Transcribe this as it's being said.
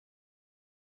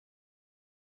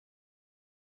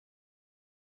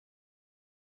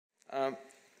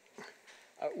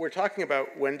We're talking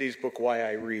about Wendy's book, Why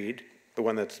I Read, the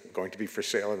one that's going to be for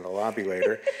sale in the lobby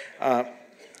later.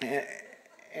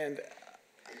 And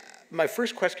my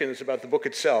first question is about the book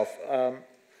itself.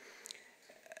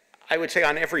 I would say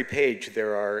on every page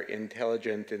there are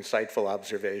intelligent, insightful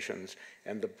observations,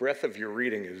 and the breadth of your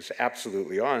reading is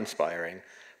absolutely awe-inspiring.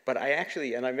 But I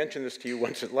actually, and I mentioned this to you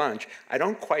once at lunch, I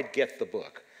don't quite get the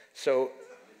book. So,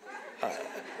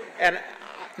 and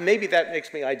maybe that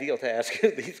makes me ideal to ask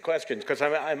you these questions, because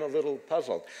I'm a little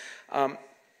puzzled.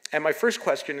 And my first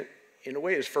question, in a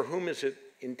way, is for whom is it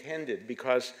intended?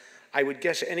 Because I would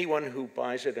guess anyone who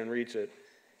buys it and reads it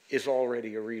is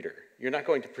already a reader. You're not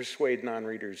going to persuade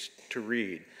non-readers to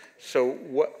read. So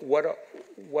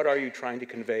what are you trying to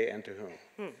convey, and to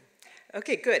whom?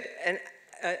 Okay, good. And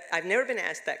I've never been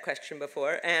asked that question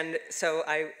before, and so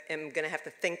I am going to have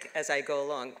to think as I go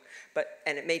along.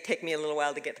 And it may take me a little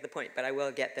while to get to the point, but I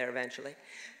will get there eventually.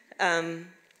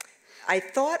 I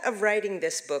thought of writing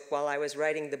this book while I was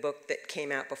writing the book that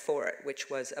came out before it, which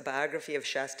was a biography of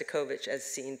Shostakovich as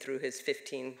seen through his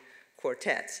 15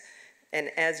 quartets. And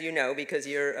as you know, because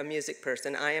you're a music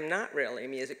person, I am not really a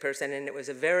music person, and it was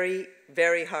a very,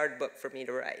 very hard book for me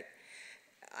to write.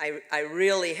 I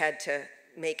really had to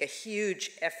make a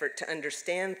huge effort to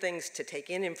understand things, to take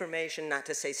in information, not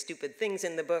to say stupid things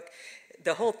in the book.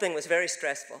 The whole thing was very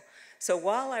stressful. So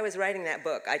while I was writing that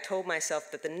book, I told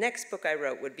myself that the next book I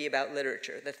wrote would be about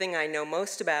literature, the thing I know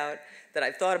most about, that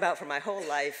I've thought about for my whole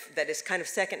life, that is kind of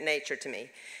second nature to me.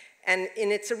 And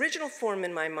in its original form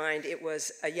in my mind, it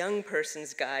was a young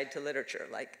person's guide to literature,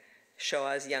 like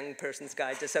Shaw's Young Person's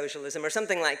Guide to Socialism or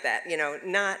something like that. You know,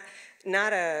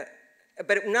 not a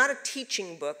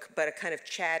teaching book, but a kind of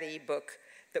chatty book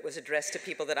that was addressed to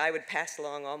people that I would pass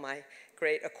along all my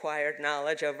great acquired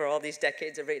knowledge over all these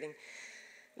decades of reading.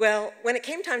 Well, when it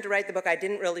came time to write the book, I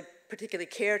didn't really particularly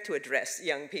care to address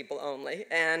young people only.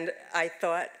 And I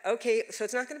thought, okay, so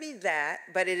it's not going to be that,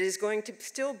 but it is going to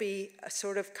still be a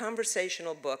sort of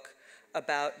conversational book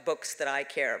about books that I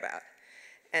care about.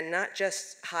 And not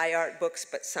just high art books,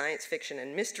 but science fiction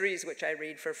and mysteries, which I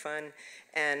read for fun,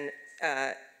 and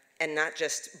not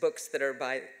just books that are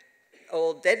by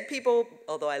old dead people,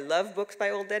 although I love books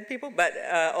by old dead people, but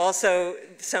also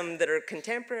some that are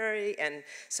contemporary, and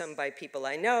some by people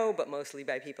I know, but mostly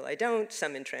by people I don't,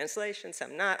 some in translation,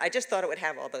 some not. I just thought it would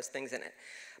have all those things in it.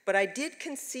 But I did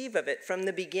conceive of it from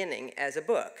the beginning as a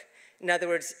book. In other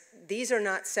words, these are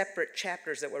not separate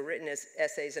chapters that were written as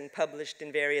essays and published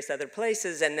in various other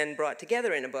places and then brought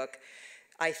together in a book.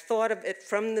 I thought of it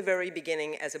from the very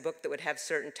beginning as a book that would have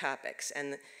certain topics.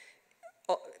 And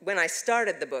when I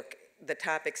started the book, the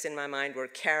topics in my mind were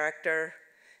character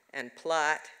and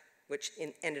plot, which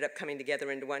ended up coming together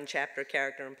into one chapter,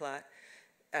 character and plot.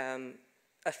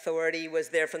 Authority was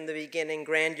there from the beginning,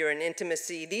 grandeur and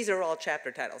intimacy. These are all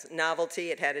chapter titles. Novelty,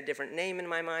 it had a different name in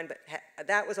my mind, but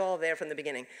that was all there from the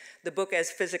beginning. The book as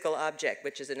physical object,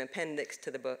 which is an appendix to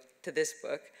the book, to this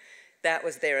book, that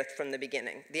was there from the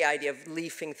beginning. The idea of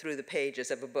leafing through the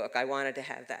pages of a book, I wanted to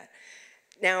have that.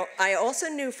 Now, I also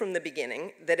knew from the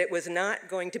beginning that it was not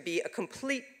going to be a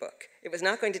complete book. It was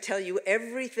not going to tell you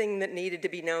everything that needed to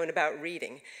be known about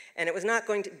reading. And it was not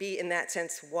going to be, in that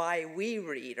sense, why we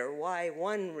read or why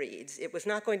one reads. It was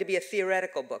not going to be a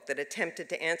theoretical book that attempted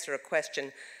to answer a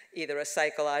question, either a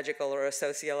psychological or a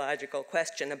sociological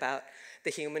question about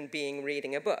the human being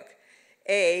reading a book.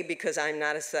 A, because I'm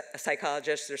not a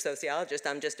psychologist or sociologist,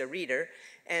 I'm just a reader.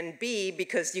 And B,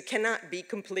 because you cannot be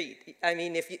complete. I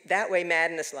mean, that way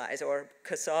madness lies, or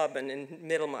Casaubon in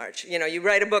Middlemarch. You know, you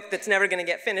write a book that's never going to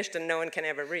get finished and no one can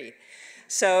ever read.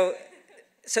 So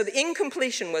the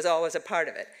incompletion was always a part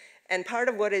of it. And part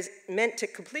of what is meant to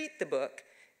complete the book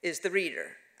is the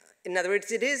reader. In other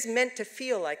words, it is meant to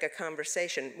feel like a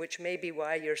conversation, which may be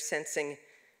why you're sensing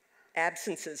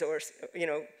absences or, you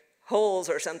know, holes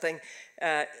or something.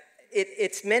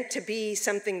 It's meant to be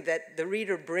something that the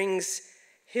reader brings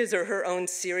his or her own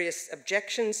serious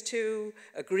objections to,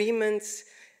 agreements,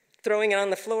 throwing it on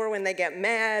the floor when they get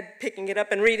mad, picking it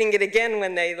up and reading it again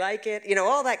when they like it, you know,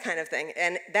 all that kind of thing.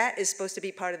 And that is supposed to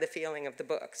be part of the feeling of the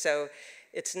book. So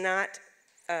it's not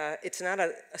a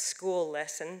school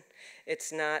lesson.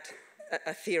 It's not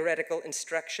a theoretical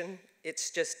instruction.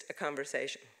 It's just a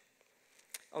conversation.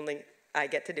 Only I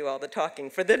get to do all the talking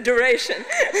for the duration.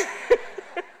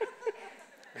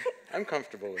 I'm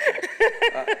comfortable with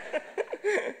that.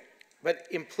 But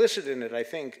implicit in it, I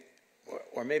think,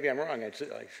 or maybe I'm wrong, I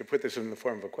should put this in the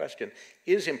form of a question,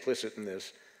 is implicit in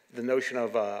this the notion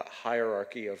of a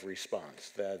hierarchy of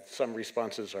response, that some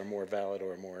responses are more valid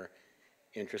or more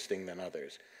interesting than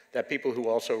others, that people who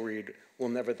also read will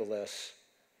nevertheless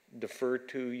defer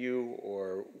to you,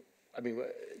 or, I mean...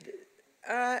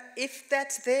 If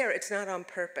that's there, it's not on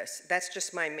purpose. That's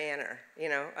just my manner, you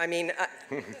know? I mean,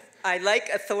 I like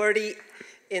authority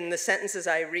in the sentences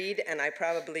I read, and I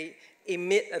probably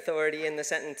emit authority in the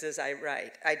sentences I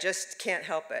write. I just can't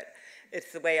help it.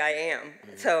 It's the way I am.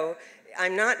 So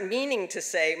I'm not meaning to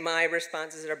say my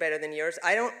responses are better than yours.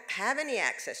 I don't have any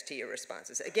access to your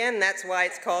responses. Again, that's why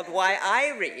it's called Why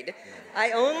I Read.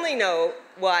 I only know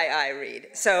why I read.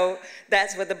 So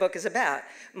that's what the book is about.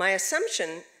 My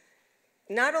assumption,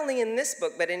 not only in this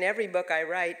book, but in every book I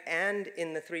write and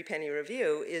in the Threepenny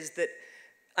Review, is that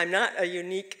I'm not a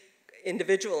unique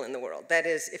individual in the world. That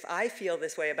is, if I feel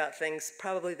this way about things,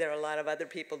 probably there are a lot of other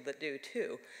people that do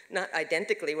too. Not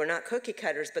identically, we're not cookie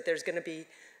cutters, but there's going to be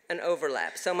an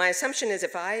overlap. So my assumption is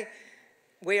if I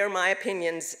wear my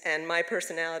opinions and my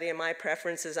personality and my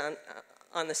preferences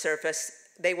on the surface,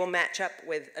 they will match up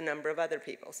with a number of other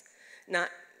people's. Not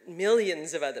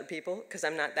millions of other people, because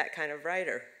I'm not that kind of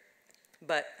writer,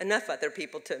 but enough other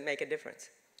people to make a difference.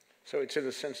 So it's in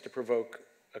a sense to provoke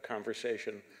a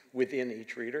conversation within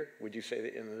each reader? Would you say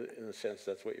that in the sense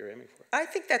that's what you're aiming for? I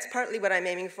think that's partly what I'm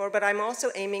aiming for, but I'm also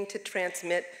aiming to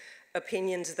transmit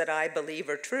opinions that I believe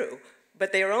are true,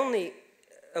 but they are only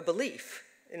a belief.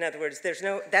 In other words,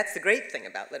 that's the great thing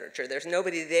about literature. There's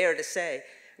nobody there to say,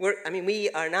 we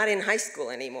are not in high school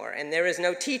anymore, and there is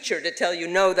no teacher to tell you,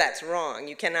 no, that's wrong.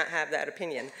 You cannot have that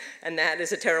opinion, and that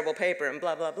is a terrible paper, and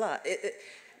blah, blah, blah.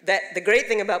 The great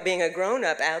thing about being a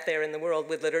grown-up out there in the world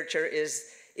with literature is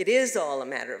it is all a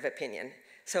matter of opinion.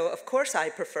 So of course I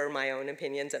prefer my own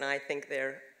opinions, and I think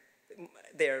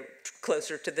they're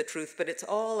closer to the truth, but it's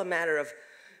all a matter of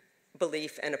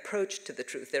belief and approach to the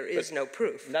truth. There is no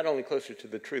proof. Not only closer to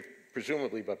the truth,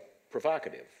 presumably, but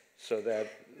provocative, so that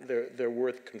they're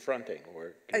worth confronting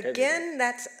or contending. Again,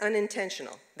 that's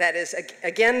unintentional. That is,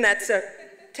 again, that's a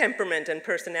temperament and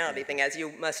personality thing, as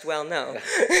you must well know.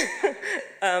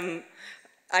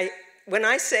 When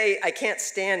I say I can't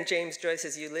stand James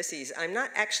Joyce's Ulysses, I'm not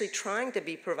actually trying to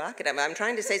be provocative. I'm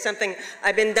trying to say something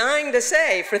I've been dying to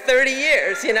say for 30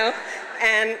 years, you know,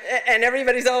 and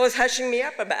everybody's always hushing me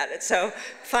up about it. So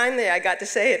finally I got to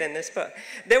say it in this book.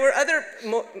 There were other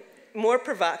more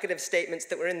provocative statements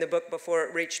that were in the book before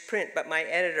it reached print, but my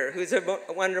editor, who's a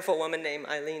wonderful woman named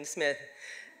Eileen Smith,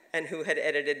 and who had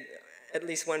edited at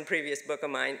least one previous book of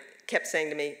mine, kept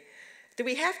saying to me, do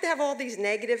we have to have all these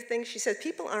negative things? She said,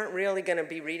 people aren't really going to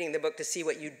be reading the book to see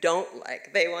what you don't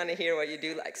like. They want to hear what you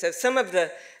do like. So some of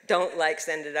the don't likes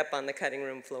ended up on the cutting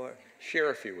room floor. Share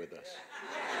a few with us.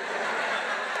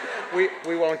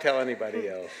 we won't tell anybody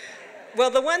else.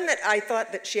 Well, the one that I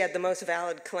thought that she had the most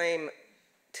valid claim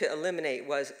to eliminate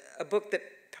was a book that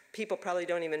people probably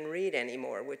don't even read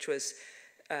anymore, which was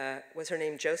her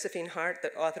name Josephine Hart,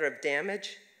 the author of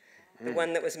Damage? The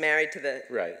one that was married to the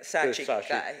Saatchi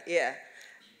guy, yeah.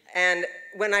 And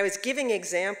when I was giving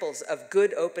examples of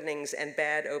good openings and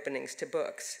bad openings to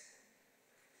books,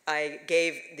 I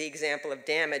gave the example of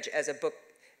Damage as a book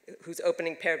whose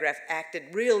opening paragraph acted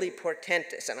really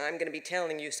portentous, and I'm going to be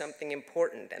telling you something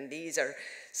important, and these are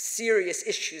serious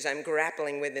issues I'm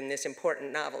grappling with in this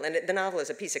important novel. And the novel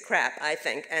is a piece of crap, I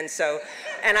think, and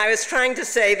I was trying to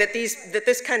say that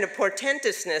this kind of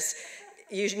portentousness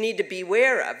you need to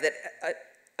beware of, that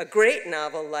a great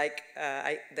novel like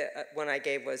the one I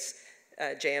gave was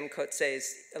J.M.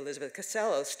 Coetzee's Elizabeth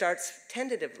Costello starts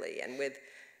tentatively and with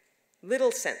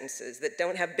little sentences that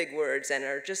don't have big words and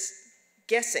are just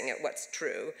guessing at what's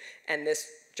true, and this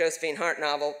Josephine Hart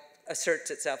novel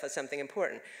asserts itself as something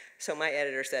important. So my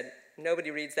editor said,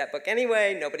 nobody reads that book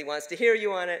anyway, nobody wants to hear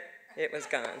you on it. It was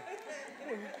gone.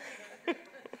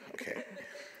 Okay.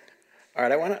 All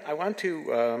right, I want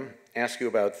to ask you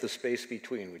about The Space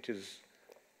Between, which is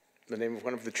the name of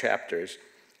one of the chapters.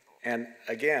 And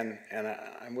again,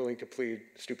 I'm willing to plead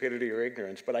stupidity or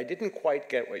ignorance, but I didn't quite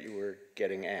get what you were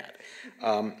getting at.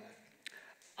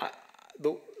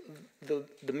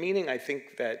 The meaning I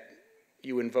think that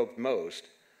you invoked most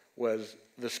was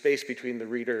the space between the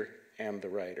reader and the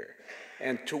writer.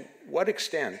 And to what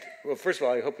extent, well, first of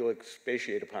all, I hope you'll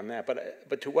expatiate upon that,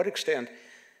 but to what extent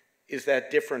is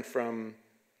that different from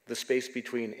the space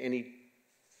between any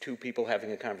two people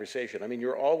having a conversation? I mean,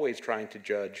 you're always trying to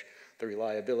judge the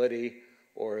reliability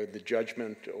or the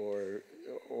judgment or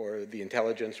the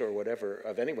intelligence or whatever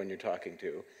of anyone you're talking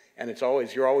to, and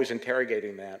you're always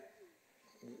interrogating that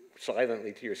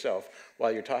silently to yourself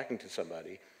while you're talking to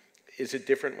somebody. Is it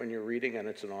different when you're reading and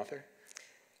it's an author?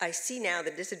 I see now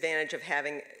the disadvantage of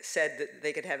having said that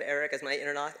they could have Erik as my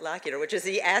interlocutor, which is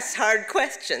he asks hard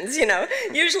questions, you know.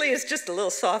 Usually it's just a little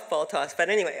softball toss, but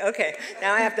anyway, okay,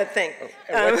 now I have to think.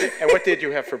 And what did you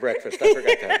have for breakfast? I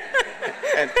forgot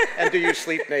that. And do you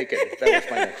sleep naked? That was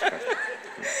my next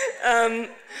question.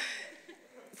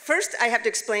 First, I have to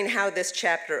explain how this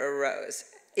chapter arose.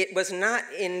 It was not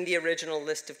in the original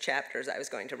list of chapters I was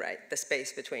going to write, the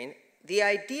space between. The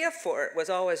idea for it was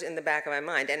always in the back of my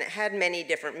mind, and it had many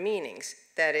different meanings.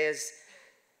 That is,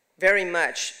 very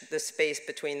much the space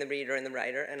between the reader and the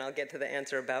writer, and I'll get to the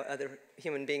answer about other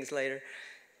human beings later.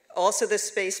 Also the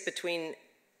space between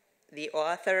the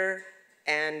author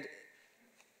and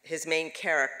his main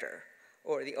character,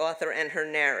 or the author and her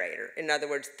narrator. In other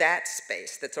words, that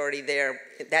space that's already there,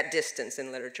 that distance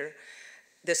in literature.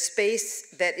 The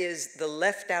space that is the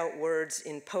left out words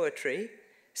in poetry.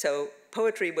 So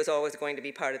poetry was always going to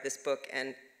be part of this book,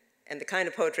 and the kind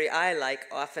of poetry I like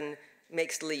often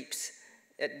makes leaps.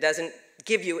 It doesn't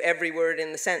give you every word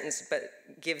in the sentence, but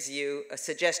gives you a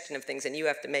suggestion of things, and you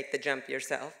have to make the jump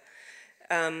yourself.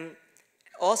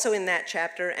 Also in that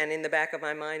chapter, and in the back of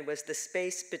my mind, was the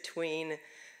space between,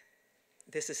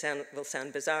 will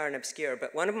sound bizarre and obscure,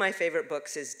 but one of my favorite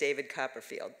books is David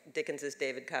Copperfield, Dickens's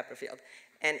David Copperfield.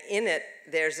 And in it,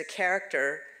 there's a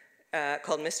character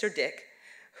called Mr. Dick,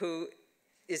 who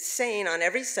is sane on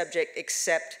every subject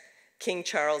except King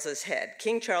Charles's head.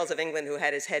 King Charles of England, who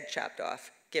had his head chopped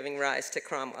off, giving rise to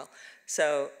Cromwell.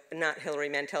 So not Hilary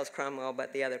Mantel's Cromwell,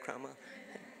 but the other Cromwell.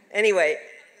 Anyway,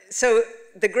 so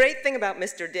the great thing about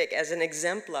Mr. Dick as an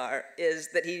exemplar is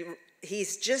that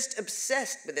he's just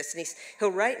obsessed with this, and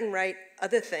he'll write and write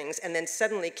other things, and then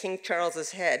suddenly King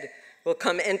Charles's head will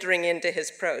come entering into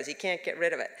his prose. He can't get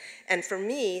rid of it. And for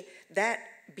me, that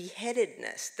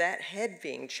beheadedness, that head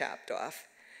being chopped off,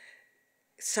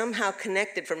 somehow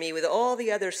connected for me with all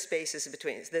the other spaces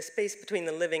between. The space between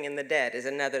the living and the dead is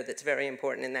another that's very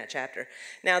important in that chapter.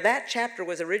 Now, that chapter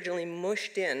was originally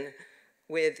mushed in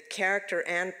with character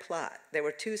and plot. There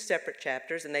were two separate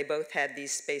chapters, and they both had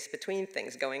these space between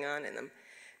things going on in them.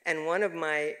 And one of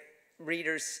my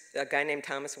readers, a guy named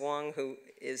Thomas Wong, who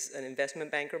is an investment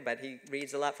banker, but he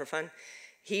reads a lot for fun,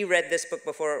 he read this book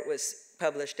before it was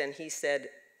published, and he said,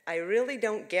 I really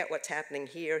don't get what's happening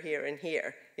here, here, and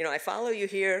here. You know, I follow you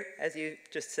here, as you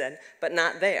just said, but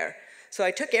not there. So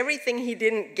I took everything he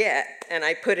didn't get, and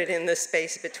I put it in the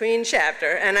space between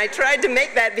chapter, and I tried to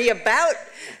make that be about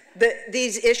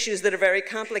these issues that are very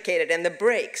complicated, and the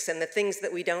breaks, and the things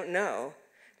that we don't know,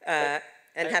 and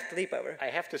have to leap over. I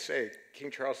have to say,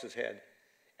 King Charles's head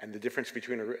and the difference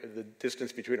between the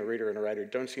distance between a reader and a writer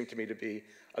don't seem to me to be,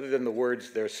 other than the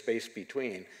words there's space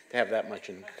between, to have that much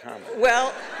in common.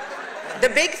 Well, the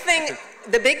big thing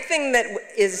that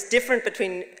is different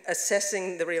between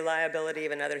assessing the reliability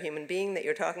of another human being that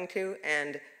you're talking to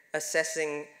and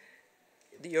assessing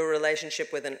your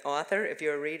relationship with an author, if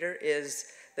you're a reader, is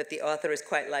that the author is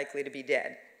quite likely to be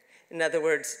dead. In other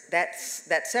words, that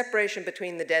separation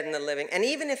between the dead and the living, and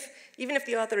even if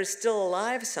the author is still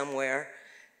alive somewhere,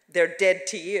 they're dead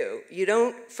to you. You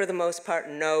don't, for the most part,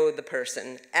 know the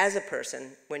person as a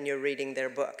person when you're reading their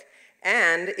book.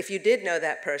 And if you did know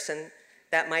that person,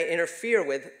 that might interfere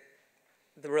with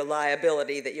the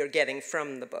reliability that you're getting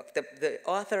from the book. The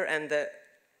author and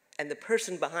the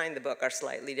person behind the book are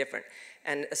slightly different,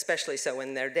 and especially so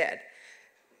when they're dead.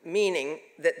 Meaning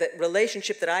that the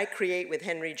relationship that I create with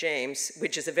Henry James,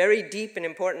 which is a very deep and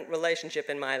important relationship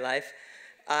in my life,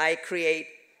 I create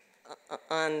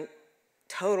on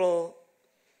total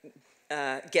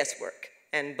guesswork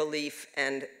and belief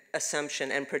and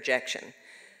assumption and projection.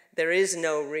 There is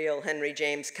no real Henry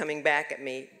James coming back at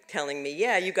me telling me,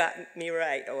 yeah, you got me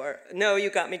right, or no, you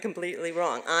got me completely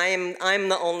wrong. I'm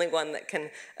the only one that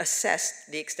can assess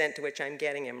the extent to which I'm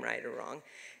getting him right or wrong.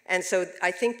 And so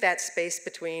I think that space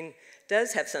between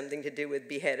does have something to do with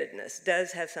beheadedness,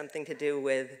 does have something to do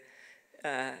with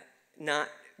not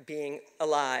being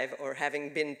alive or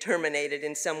having been terminated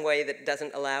in some way that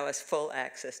doesn't allow us full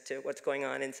access to what's going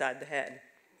on inside the head.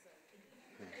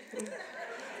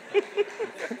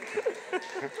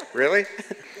 Really?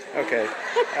 Okay.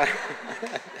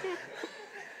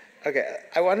 Okay,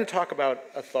 I want to talk about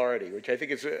authority, which I think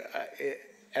is,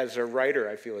 as a writer,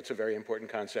 I feel it's a very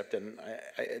important concept, and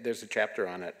there's a chapter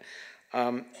on it.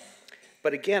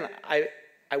 But again, I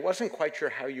wasn't quite sure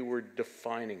how you were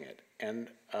defining it. And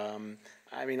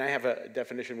I mean, I have a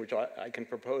definition which I can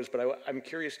propose, but I'm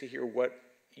curious to hear what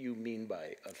you mean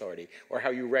by authority, or how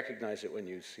you recognize it when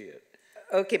you see it.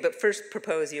 Okay, but first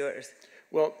propose yours.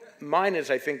 Well, mine is,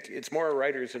 I think, it's more a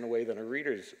writer's in a way than a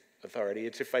reader's authority.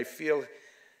 It's if I feel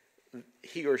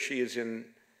he or she is in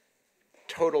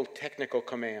total technical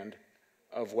command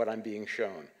of what I'm being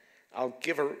shown. I'll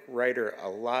give a writer a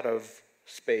lot of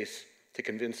space to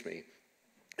convince me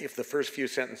if the first few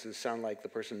sentences sound like the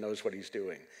person knows what he's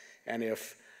doing, and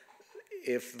if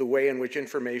the way in which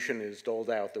information is doled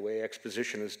out, the way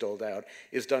exposition is doled out,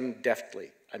 is done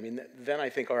deftly. I mean, then I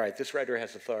think, all right, this writer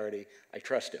has authority, I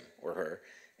trust him or her,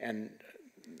 and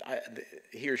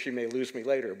he or she may lose me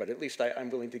later, but at least I'm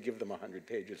willing to give them 100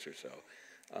 pages or so.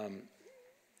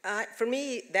 For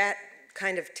me, that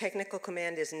kind of technical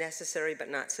command is necessary but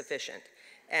not sufficient.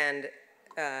 And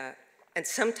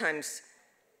sometimes,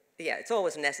 yeah, it's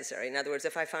always necessary. In other words,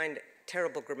 if I find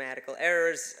terrible grammatical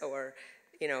errors or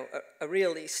a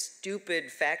really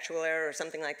stupid factual error or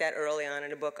something like that early on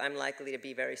in a book, I'm likely to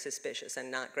be very suspicious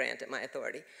and not grant it my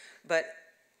authority,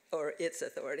 or its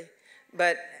authority.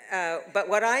 But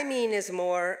what I mean is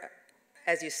more,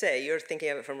 as you say, you're thinking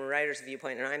of it from a writer's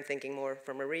viewpoint, and I'm thinking more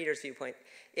from a reader's viewpoint.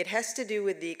 It has to do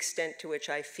with the extent to which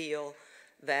I feel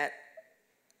that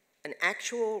an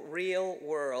actual real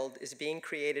world is being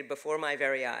created before my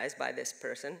very eyes by this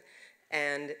person,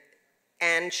 and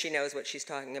she knows what she's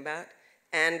talking about,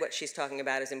 and what she's talking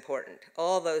about is important.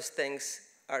 All those things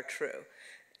are true.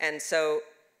 And so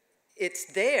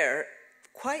it's there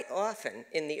quite often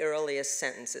in the earliest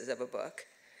sentences of a book,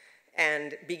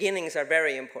 and beginnings are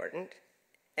very important.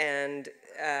 And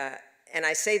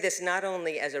I say this not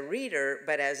only as a reader,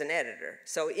 but as an editor.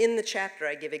 So in the chapter,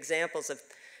 I give examples of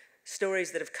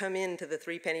stories that have come into the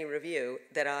Threepenny Review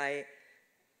that I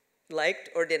liked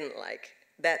or didn't like.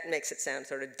 That makes it sound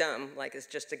sort of dumb, like it's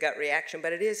just a gut reaction,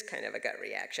 but it is kind of a gut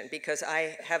reaction, because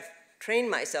I have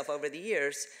trained myself over the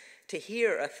years to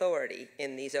hear authority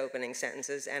in these opening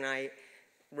sentences, and I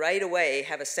right away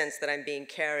have a sense that I'm being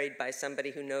carried by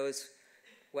somebody who knows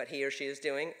what he or she is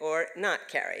doing, or not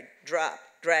carried, dropped,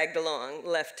 dragged along,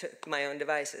 left to my own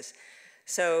devices.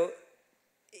 So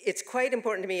it's quite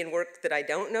important to me in work that I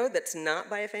don't know, that's not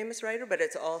by a famous writer, but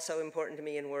it's also important to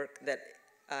me in work that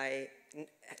I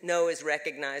know is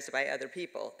recognized by other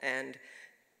people. And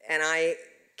I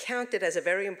count it as a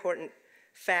very important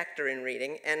factor in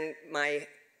reading, and my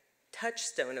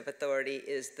touchstone of authority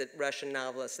is the Russian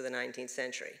novelists of the 19th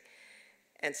century.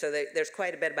 And so there's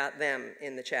quite a bit about them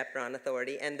in the chapter on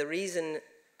authority, and the reason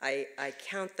I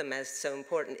count them as so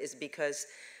important is because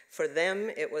for them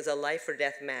it was a life or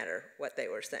death matter what they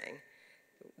were saying,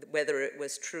 whether it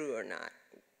was true or not,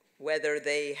 whether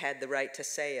they had the right to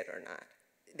say it or not.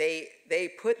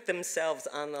 They put themselves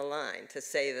on the line to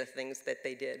say the things that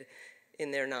they did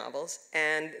in their novels,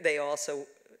 and they also,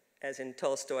 as in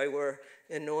Tolstoy, were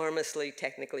enormously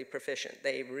technically proficient.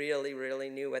 They really, really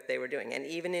knew what they were doing. And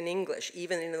even in English,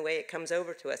 even in the way it comes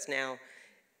over to us now,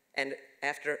 and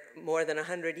after more than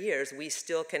 100 years, we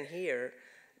still can hear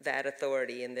that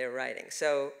authority in their writing.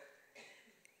 So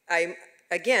I'm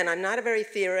not a very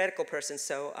theoretical person,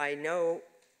 so I know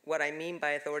what I mean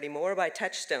by authority more by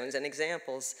touchstones and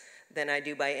examples than I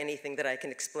do by anything that I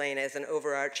can explain as an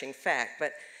overarching fact.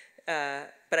 But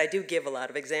I do give a lot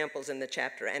of examples in the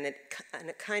chapter, and it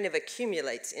kind of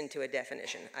accumulates into a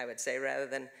definition, I would say, rather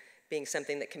than being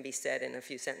something that can be said in a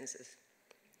few sentences.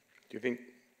 Do you think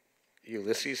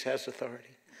Ulysses has authority?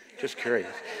 Just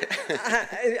curious.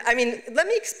 I mean, let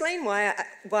me explain why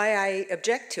I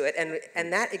object to it,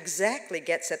 and that exactly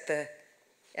gets at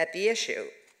the issue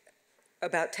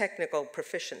about technical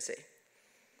proficiency.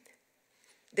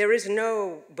 There is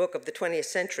no book of the 20th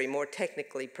century more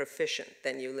technically proficient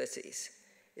than Ulysses.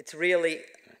 It's really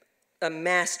a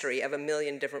mastery of a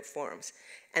million different forms.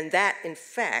 And that, in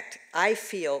fact, I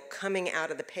feel coming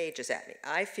out of the pages at me.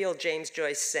 I feel James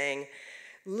Joyce saying,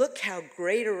 look how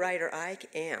great a writer I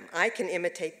am. I can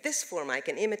imitate this form, I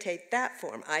can imitate that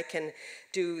form. I can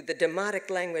do the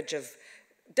demotic language of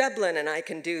Dublin, and I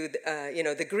can do,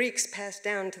 the Greeks passed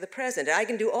down to the present. I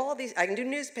can do all these, I can do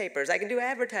newspapers, I can do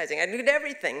advertising, I can do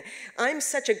everything. I'm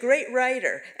such a great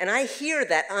writer, and I hear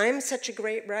that I'm such a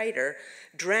great writer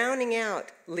drowning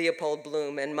out Leopold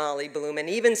Bloom and Molly Bloom and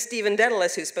even Stephen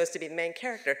Dedalus, who's supposed to be the main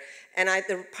character. And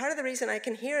part of the reason I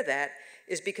can hear that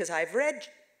is because I've read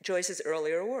Joyce's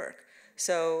earlier work.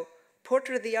 So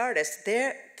Portrait of the Artist,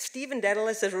 Stephen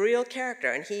Dedalus is a real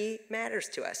character, and he matters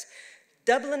to us.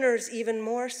 Dubliners even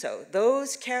more so.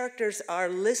 Those characters are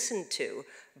listened to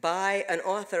by an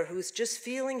author who's just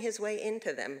feeling his way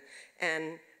into them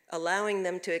and allowing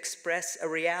them to express a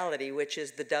reality which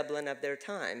is the Dublin of their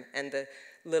time and the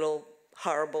little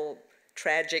horrible,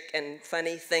 tragic, and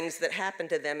funny things that happen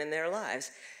to them in their lives.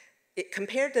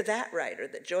 Compared to that writer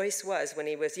that Joyce was when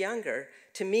he was younger,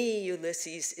 to me,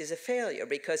 Ulysses is a failure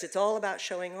because it's all about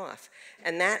showing off.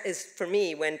 And that is, for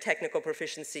me, when technical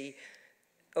proficiency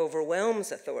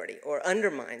overwhelms authority or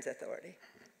undermines authority.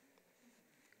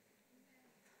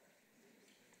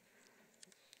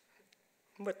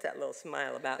 What's that little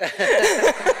smile about?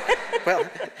 Well,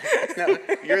 no,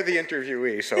 you're the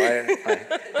interviewee, so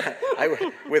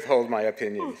I withhold my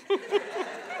opinions.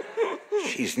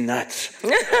 She's nuts.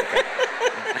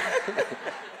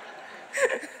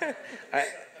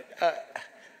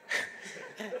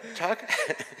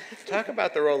 Talk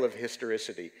about the role of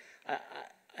historicity.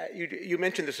 You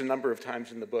mentioned this a number of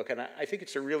times in the book, and I think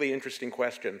it's a really interesting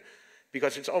question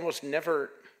because it's almost never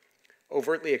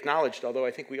overtly acknowledged, although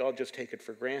I think we all just take it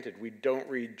for granted. We don't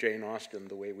read Jane Austen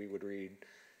the way we would read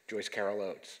Joyce Carol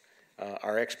Oates.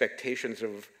 Our expectations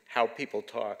of how people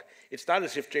talk, it's not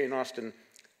as if Jane Austen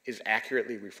is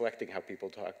accurately reflecting how people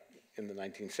talk in the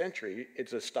 19th century.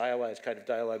 It's a stylized kind of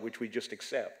dialogue which we just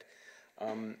accept.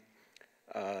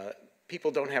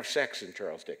 People don't have sex in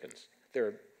Charles Dickens. There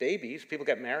are babies, people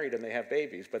get married and they have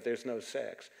babies, but there's no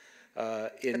sex.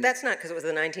 But that's not because it was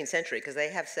the 19th century, because they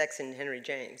have sex in Henry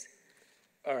James.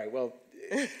 All right, well,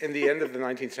 in the end of the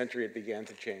 19th century, it began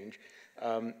to change.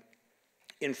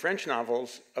 In French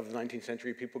novels of the 19th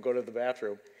century, people go to the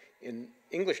bathroom. In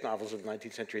English novels of the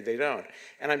 19th century, they don't.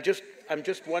 And I'm just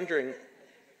wondering,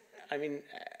 I mean,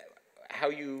 how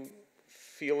you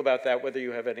feel about that, whether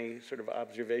you have any sort of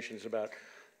observations about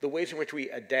the ways in which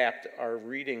we adapt our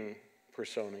reading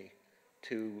personae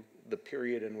to the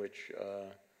period in which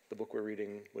the book we're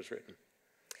reading was written.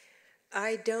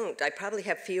 I don't. I probably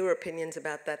have fewer opinions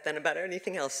about that than about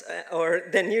anything else, or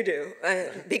than you do,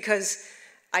 because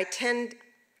I tend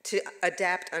to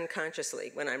adapt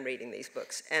unconsciously when I'm reading these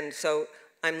books. And so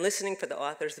I'm listening for the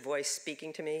author's voice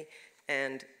speaking to me,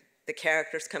 and the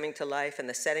characters coming to life, and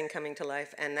the setting coming to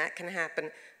life, and that can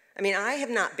happen. I mean, I have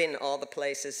not been all the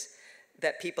places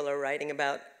that people are writing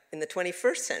about in the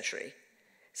 21st century.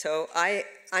 So I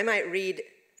might read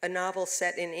a novel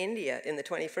set in India in the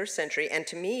 21st century, and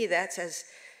to me that's as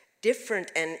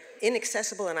different and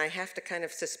inaccessible, and I have to kind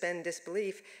of suspend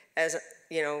disbelief as,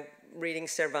 you know, reading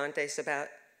Cervantes about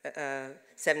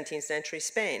 17th century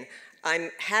Spain. I'm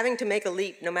having to make a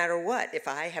leap no matter what if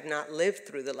I have not lived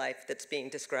through the life that's being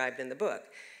described in the book.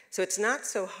 So it's not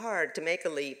so hard to make a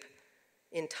leap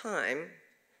in time.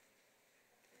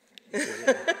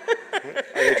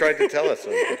 Are you trying to tell us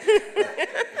something?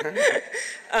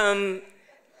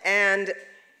 And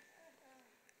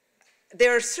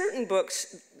there are certain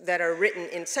books that are written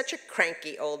in such a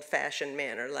cranky, old-fashioned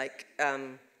manner, like,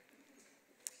 I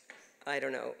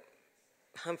don't know,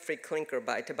 Humphrey Clinker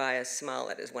by Tobias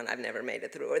Smollett is one I've never made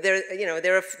it through. Or there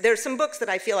are some books that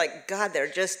I feel like, God, they're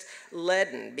just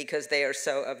leaden because they are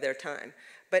so of their time.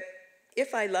 But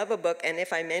if I love a book and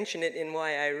if I mention it in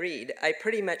Why I Read, I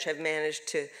pretty much have managed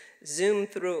to zoom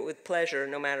through it with pleasure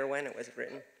no matter when it was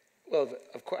written. Well,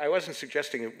 of course, I wasn't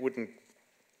suggesting it wouldn't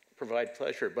provide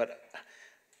pleasure, but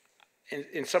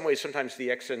in some ways, sometimes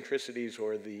the eccentricities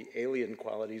or the alien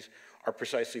qualities are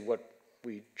precisely what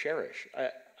we cherish.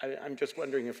 I'm just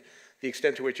wondering if the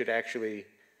extent to which it actually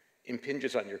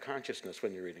impinges on your consciousness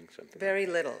when you're reading something. Very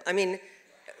little. I mean,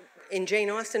 in Jane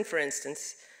Austen, for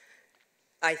instance,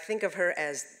 I think of her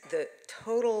as the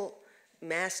total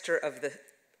master of the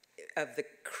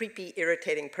creepy,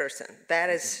 irritating person. That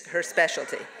is her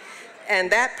specialty.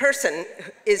 And that person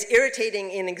is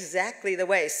irritating in exactly the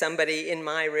way somebody in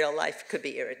my real life could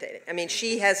be irritating. I mean,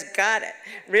 she has got it,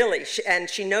 really, and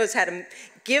she knows how to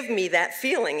give me that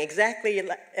feeling exactly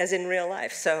as in real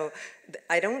life. So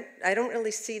I don't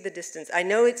really see the distance. I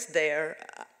know it's there.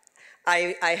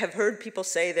 I have heard people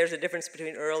say there's a difference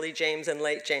between early James and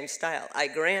late James style. I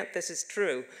grant this is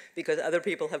true because other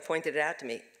people have pointed it out to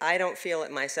me. I don't feel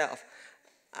it myself.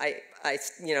 I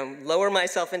lower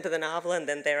myself into the novel and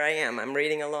then there I am. I'm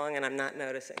reading along and I'm not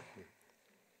noticing.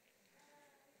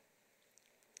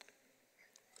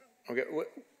 Okay,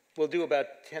 we'll do about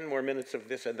 10 more minutes of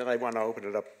this and then I want to open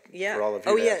it up for all of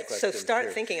you. Oh yeah, so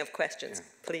start thinking of questions,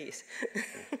 please.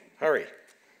 Hurry.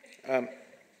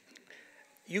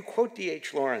 You quote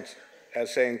D.H. Lawrence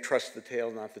as saying, "Trust the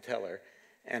tale, not the teller."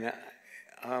 And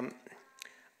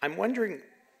I'm wondering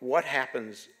what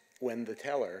happens when the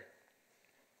teller,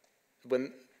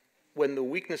 when the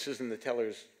weaknesses in the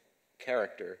teller's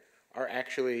character are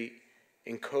actually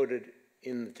encoded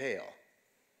in the tale.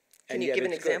 Can you give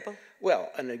an example?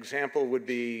 Well, an example would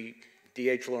be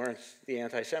D.H. Lawrence, the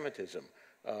anti-Semitism,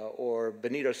 or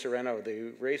Benito Cereno,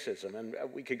 the racism, and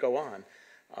we could go on.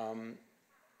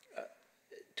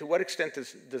 To what extent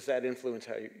does that influence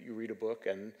how you read a book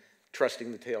and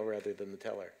trusting the tale rather than the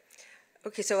teller?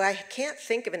 Okay, so I can't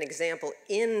think of an example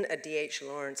in a D.H.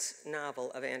 Lawrence novel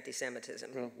of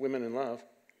anti-Semitism. Well, Women in Love.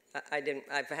 I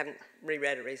haven't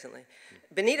reread it recently.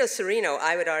 Benito Cereno,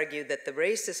 I would argue that the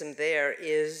racism there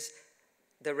is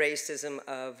the racism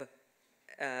of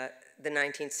the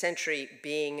 19th century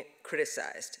being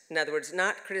criticized. In other words,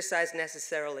 not criticized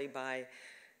necessarily by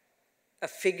a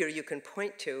figure you can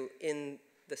point to in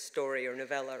the story or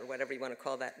novella or whatever you want to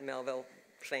call that Melville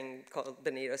thing called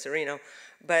Benito Cereno,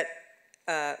 but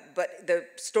the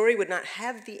story would not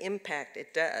have the impact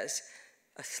it does,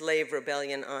 a slave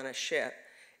rebellion on a ship,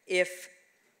 if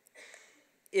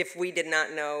we did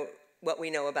not know what we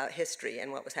know about history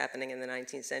and what was happening in the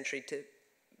 19th century to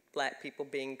black people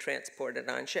being transported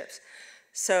on ships.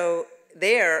 So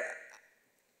there,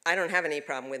 I don't have any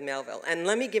problem with Melville. And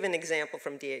let me give an example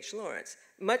from D.H. Lawrence.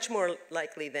 Much more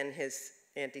likely than his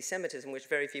anti-Semitism, which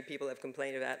very few people have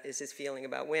complained about, is his feeling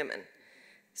about women.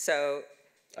 So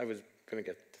I was going to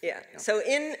get to yeah. that, yeah. So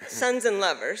in Sons and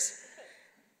Lovers,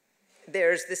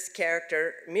 there's this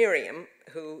character, Miriam,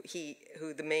 who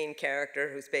the main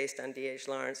character, who's based on D.H.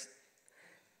 Lawrence,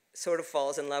 sort of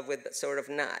falls in love with, but sort of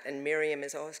not. And Miriam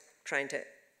is always trying to,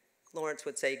 Lawrence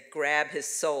would say, grab his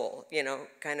soul, you know,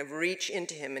 kind of reach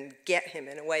into him and get him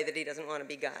in a way that he doesn't want to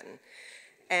be gotten.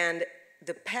 And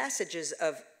the passages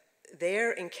of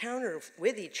their encounter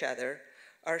with each other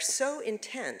are so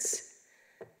intense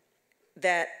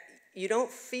that you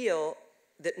don't feel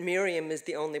that Miriam is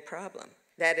the only problem.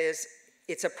 That is,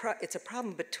 it's a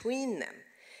problem between them.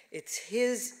 It's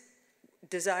his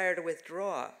desire to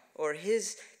withdraw or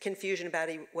his confusion about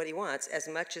what he wants as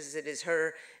much as it is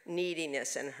her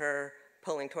neediness and her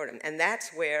pulling toward him. And that's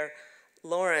where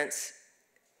Lawrence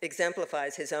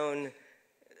exemplifies his own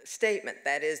statement.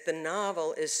 That is, the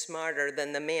novel is smarter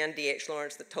than the man D.H.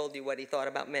 Lawrence that told you what he thought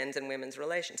about men's and women's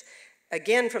relations.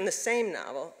 Again, from the same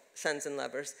novel, Sons and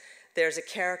Lovers, there's a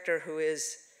character who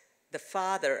is the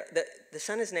father, the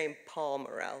son is named Paul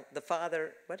Morell. The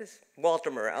father, Walter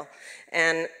Morell.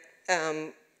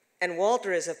 And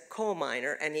Walter is a coal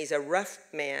miner, and he's a rough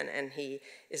man, and he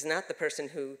is not the person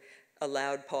who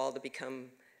allowed Paul to become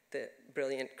the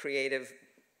brilliant, creative,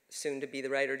 soon-to-be the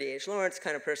writer D.H. Lawrence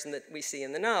kind of person that we see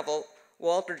in the novel.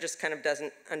 Walter just kind of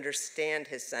doesn't understand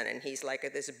his son, and he's like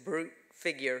this brute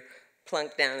figure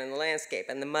plunked down in the landscape,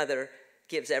 and the mother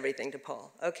gives everything to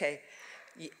Paul. Okay,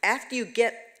 after you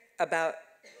get about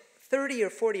 30 or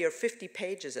 40 or 50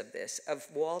 pages of this, of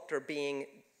Walter being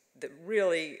the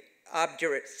really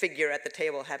obdurate figure at the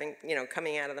table, having, you know,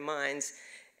 coming out of the mines,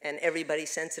 and everybody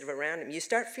sensitive around him, you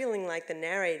start feeling like the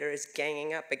narrator is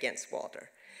ganging up against Walter.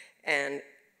 And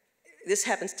this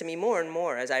happens to me more and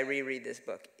more as I reread this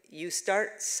book. You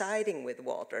start siding with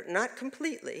Walter, not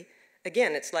completely.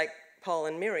 Again, it's like Paul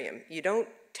and Miriam. You don't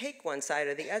take one side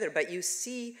or the other, but you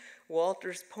see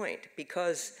Walter's point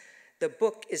because the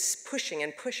book is pushing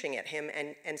and pushing at him,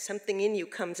 and something in you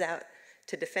comes out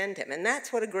to defend him. And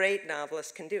that's what a great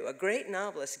novelist can do. A great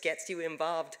novelist gets you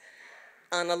involved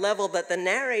on a level that the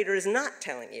narrator is not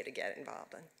telling you to get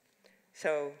involved in.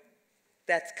 So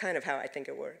that's kind of how I think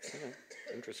it works. Mm-hmm.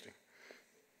 Interesting.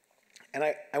 And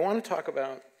I want to talk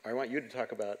about, or I want you to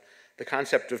talk about the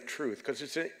concept of truth, because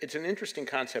it's an interesting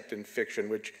concept in fiction,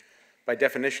 which by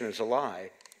definition is a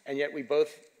lie, and yet we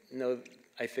both know,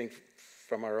 I think,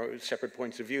 from our own separate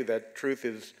points of view, that truth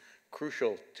is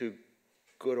crucial to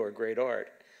good or great art.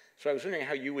 So I was wondering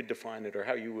how you would define it or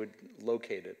how you would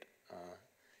locate it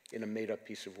in a made-up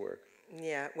piece of work.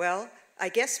 Yeah, well, I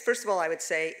guess, first of all, I would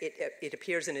say it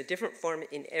appears in a different form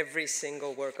in every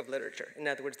single work of literature. In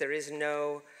other words, there is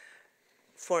no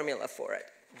formula for it.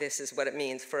 This is what it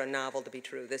means for a novel to be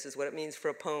true. This is what it means for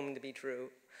a poem to be true.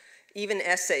 Even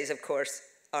essays, of course,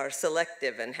 are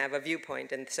selective and have a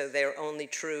viewpoint, and so they're only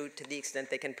true to the extent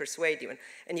they can persuade you.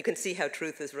 And you can see how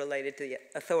truth is related to the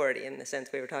authority in the sense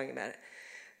we were talking about it.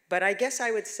 But I guess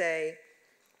I would say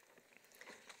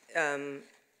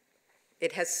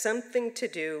it has something to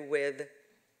do with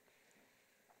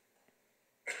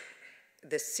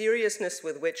the seriousness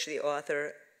with which the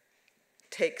author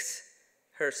takes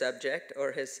her subject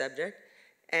or his subject,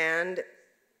 and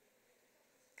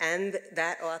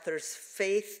that author's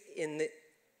faith in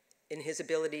his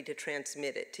ability to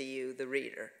transmit it to you, the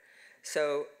reader.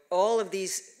 So all of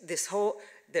these,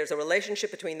 there's a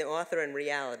relationship between the author and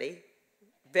reality,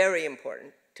 very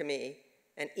important to me,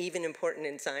 and even important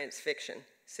in science fiction.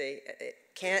 See, it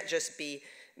can't just be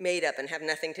made up and have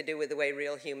nothing to do with the way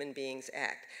real human beings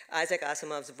act. Isaac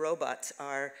Asimov's robots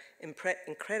are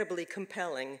incredibly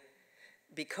compelling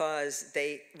because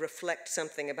they reflect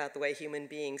something about the way human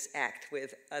beings act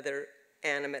with other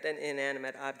animate and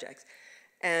inanimate objects.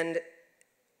 And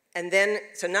then,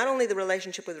 so not only the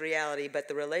relationship with reality, but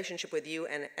the relationship with you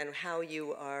and how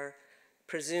you are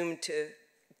presumed to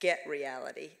get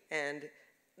reality. And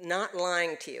not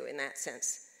lying to you in that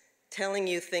sense, telling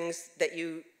you things that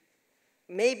you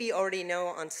maybe already know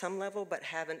on some level, but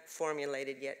haven't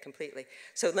formulated yet completely.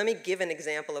 So let me give an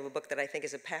example of a book that I think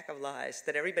is a pack of lies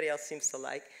that everybody else seems to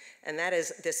like, and that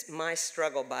is this My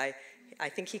Struggle by, I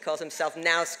think he calls himself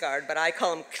Knausgaard, but I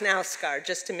call him Knausgaard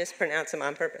just to mispronounce him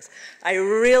on purpose. I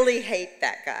really hate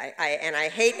that guy, and I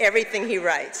hate everything he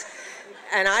writes.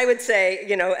 And I would say,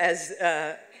 you know, as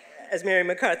Mary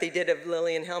McCarthy did of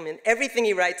Lillian Hellman, everything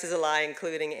he writes is a lie,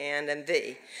 including and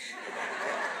thee.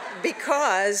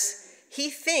 Because he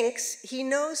thinks he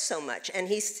knows so much, and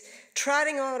he's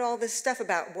trotting out all this stuff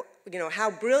about, you know,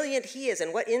 how brilliant he is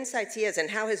and what insights he has and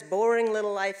how his boring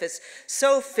little life is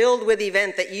so filled with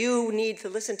event that you need to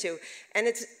listen to. And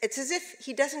it's as if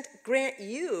he doesn't grant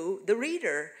you, the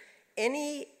reader,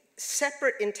 any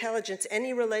separate intelligence,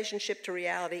 any relationship to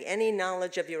reality, any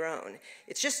knowledge of your own.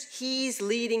 It's just he's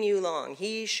leading you along.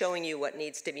 He's showing you what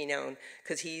needs to be known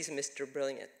because he's Mr.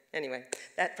 Brilliant. Anyway,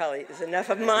 that probably is enough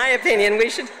of my opinion. We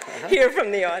should hear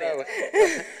from the audience.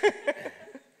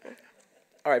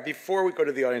 All right, before we go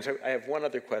to the audience, I have one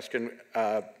other question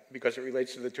because it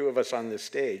relates to the two of us on this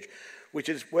stage, which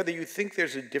is whether you think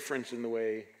there's a difference in the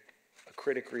way a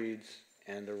critic reads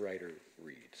and a writer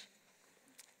reads.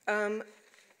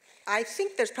 I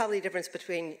think there's probably a difference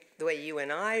between the way you and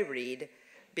I read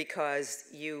because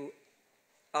you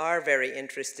are very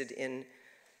interested in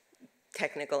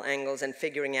technical angles and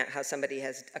figuring out how somebody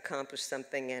has accomplished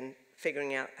something and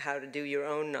figuring out how to do your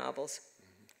own novels.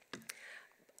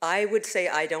 I would say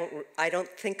I don't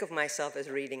think of myself as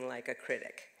reading like a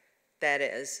critic. That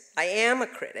is, I am a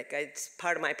critic. It's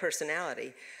part of my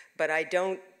personality, but I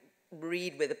don't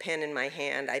read with a pen in my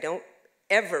hand. I don't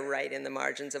ever write in the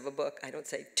margins of a book. I don't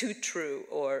say too true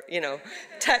or, you know,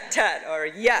 tut tut or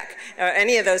yuck or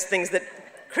any of those things that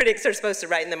critics are supposed to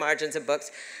write in the margins of books.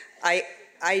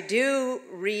 I do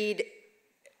read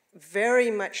very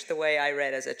much the way I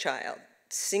read as a child,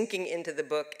 sinking into the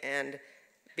book and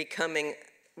becoming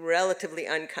relatively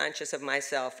unconscious of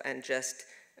myself and just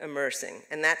immersing.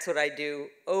 And that's what I do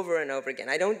over and over again.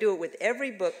 I don't do it with every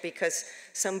book because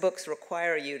some books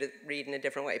require you to read in a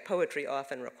different way. Poetry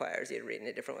often requires you to read in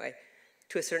a different way.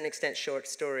 To a certain extent, short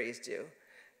stories do.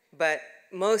 But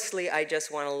mostly I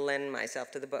just want to lend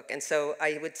myself to the book. And so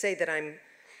I would say that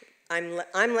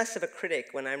I'm less of a critic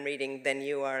when I'm reading than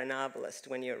you are a novelist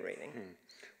when you're reading.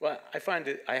 Well, I find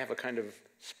that I have a kind of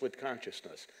split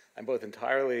consciousness. I'm both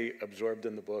entirely absorbed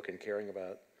in the book and caring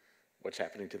about what's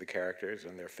happening to the characters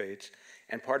and their fates.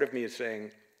 And part of me is saying,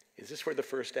 is this where the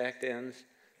first act ends?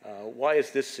 Why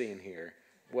is this scene here?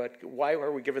 Why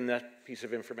are we given that piece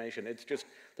of information? It's just,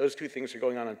 those two things are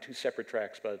going on two separate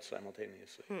tracks, but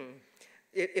simultaneously.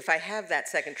 If I have that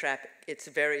second track, it's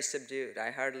very subdued.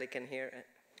 I hardly can hear it.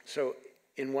 So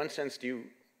in one sense,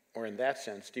 or in that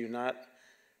sense, do you not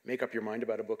make up your mind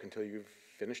about a book until you've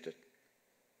finished it?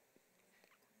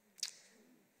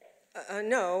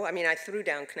 No, I mean, I threw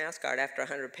down Knausgaard after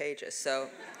 100 pages, so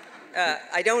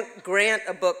I don't grant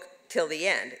a book till the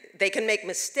end. They can make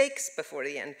mistakes before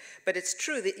the end, but it's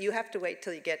true that you have to wait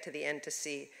till you get to the end to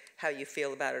see how you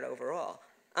feel about it overall.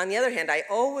 On the other hand, I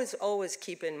always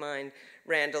keep in mind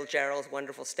Randall Jarrell's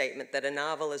wonderful statement that a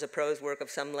novel is a prose work of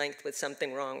some length with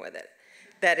something wrong with it.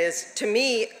 That is, to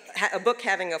me, a book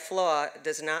having a flaw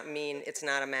does not mean it's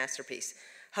not a masterpiece.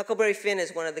 Huckleberry Finn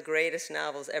is one of the greatest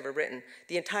novels ever written.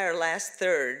 The entire last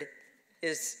third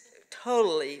is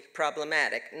totally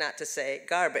problematic, not to say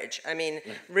garbage. I mean,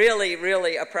 really,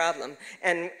 really a problem.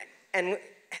 And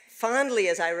fondly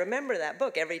as I remember that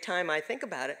book, every time I think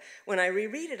about it, when I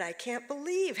reread it, I can't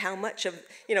believe how much of,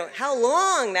 how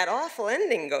long that awful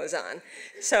ending goes on.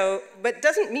 So, but it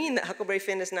doesn't mean that Huckleberry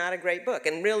Finn is not a great book.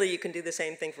 And really, you can do the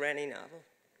same thing for any novel.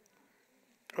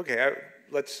 Okay,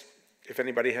 if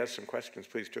anybody has some questions,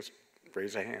 please just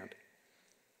raise a hand.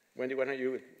 Wendy, why don't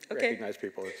you recognize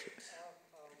people? The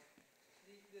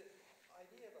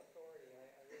idea of authority, I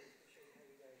really appreciate how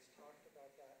you guys talked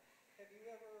about that. Have you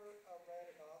ever read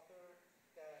an author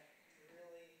that you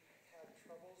really had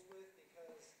troubles with?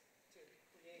 Because to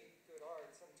create good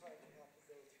art, sometimes you have to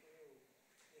go through,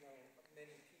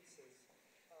 many pieces.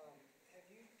 Have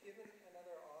you given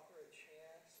another author a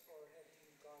chance, or have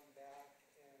you gone back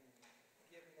and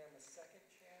given them a second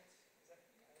chance?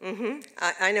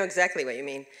 I know exactly what you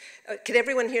mean. Could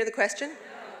everyone hear the question?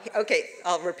 Okay,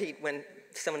 I'll repeat when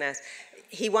someone asks.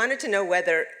 He wanted to know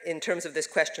whether, in terms of this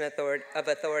question of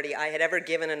authority, I had ever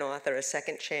given an author a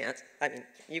second chance. I mean,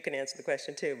 you can answer the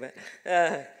question too, but...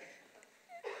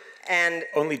 and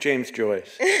only James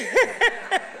Joyce.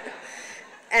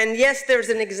 And yes, there's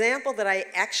an example that I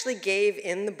actually gave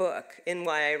in the book, in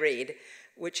Why I Read,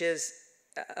 which is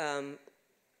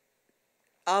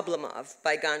Oblomov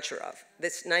by Goncharov,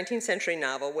 this 19th century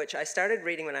novel, which I started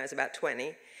reading when I was about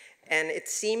 20, and it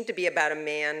seemed to be about a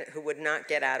man who would not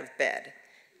get out of bed.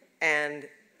 And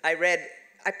I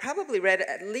probably read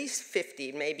at least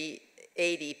 50, maybe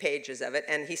 80 pages of it,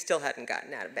 and he still hadn't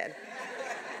gotten out of bed.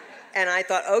 And I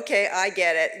thought, okay, I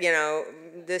get it. You know,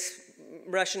 this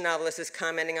Russian novelist is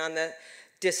commenting on the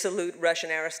dissolute Russian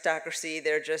aristocracy.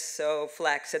 They're just so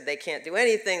flaccid, they can't do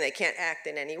anything, they can't act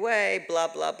in any way, blah,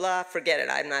 blah, blah. Forget it,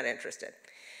 I'm not interested.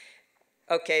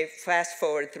 Okay, fast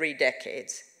forward 3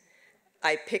 decades.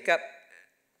 I pick up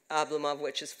Oblomov,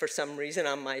 which is for some reason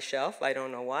on my shelf. I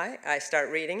don't know why. I start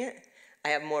reading it. I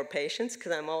have more patience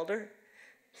because I'm older.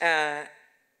 And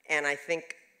I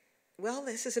think, well,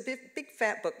 this is a big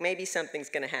fat book. Maybe something's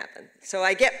going to happen. So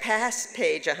I get past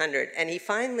page 100, and he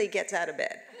finally gets out of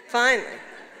bed. Finally.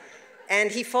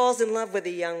 And he falls in love with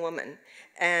a young woman.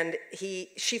 And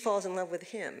she falls in love with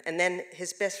him. And then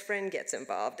his best friend gets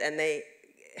involved, and they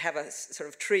have a sort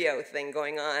of trio thing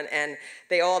going on, and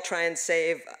they all try and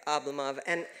save Oblomov.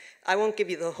 And I won't give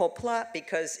you the whole plot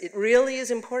because it really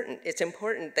is important. It's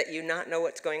important that you not know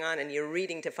what's going on and you're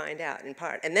reading to find out in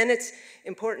part. And then it's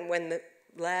important when the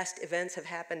last events have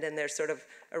happened and there's sort of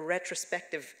a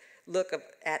retrospective look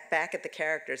back at the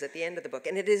characters at the end of the book.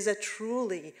 And it is a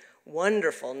truly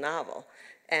wonderful novel.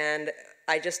 And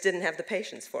I just didn't have the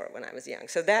patience for it when I was young.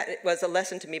 So that was a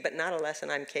lesson to me, but not a lesson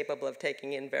I'm capable of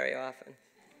taking in very often.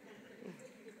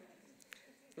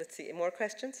 Let's see, more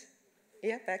questions?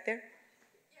 Yeah, back there?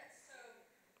 Yes, so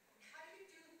how do you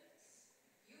do this?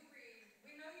 You read,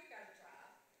 we know you've got a job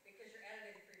because you're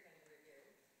editing Threepenny Review.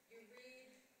 You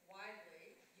read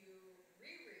widely, you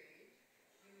reread,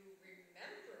 you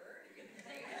remember, you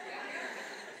think.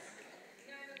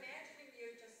 I'm imagining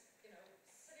you just,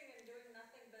 sitting and doing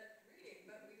nothing but reading,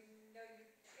 but we know you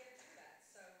can't do that.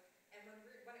 So, and when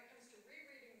it comes to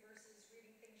rereading versus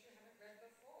reading things you haven't read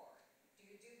before, do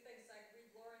you do things like read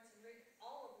Lawrence and read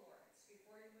all of Lawrence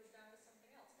before you move down to something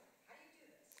else? How do you do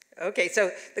this? Okay, so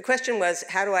the question was,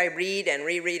 how do I read and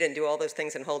reread and do all those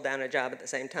things and hold down a job at the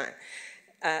same time?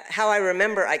 How I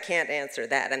remember, I can't answer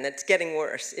that, and it's getting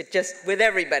worse. It just, with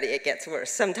everybody, it gets worse.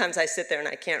 Sometimes I sit there and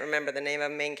I can't remember the name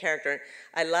of a main character.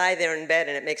 I lie there in bed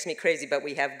and it makes me crazy, but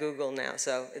we have Google now,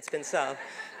 so it's been solved.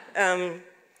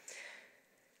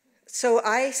 So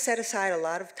I set aside a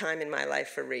lot of time in my life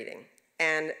for reading.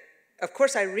 And of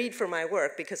course, I read for my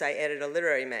work because I edit a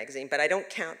literary magazine, but I don't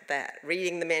count that.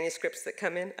 Reading the manuscripts that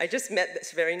come in. I just met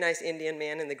this very nice Indian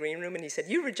man in the green room, and he said,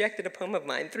 "You rejected a poem of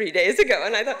mine 3 days ago."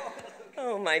 And I thought,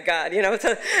 oh my God,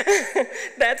 so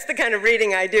that's the kind of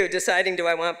reading I do, deciding do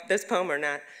I want this poem or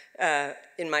not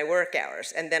in my work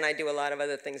hours. And then I do a lot of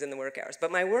other things in the work hours.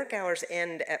 But my work hours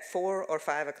end at 4 or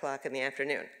 5 o'clock in the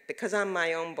afternoon. Because I'm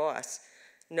my own boss,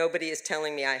 nobody is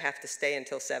telling me I have to stay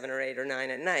until 7 or 8 or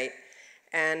 9 at night.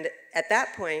 And at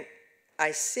that point,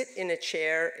 I sit in a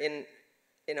chair in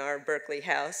our Berkeley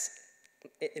house,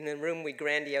 in the room we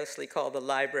grandiosely call the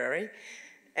library,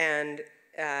 and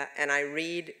I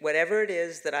read whatever it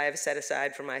is that I have set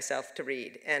aside for myself to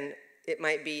read. And it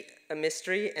might be a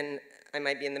mystery, and I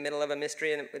might be in the middle of a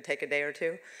mystery, and it would take a day or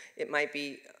two. It might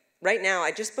be, right now,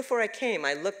 just before I came,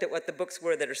 I looked at what the books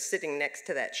were that are sitting next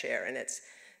to that chair, and it's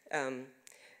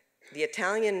the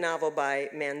Italian novel by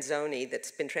Manzoni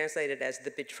that's been translated as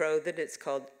The Betrothed. It's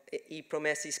called I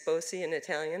Promessi Sposi in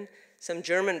Italian. Some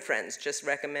German friends just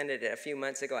recommended it a few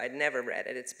months ago. I'd never read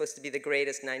it. It's supposed to be the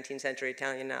greatest 19th century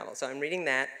Italian novel. So I'm reading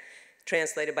that,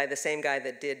 translated by the same guy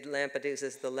that did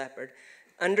Lampedusa's The Leopard.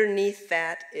 Underneath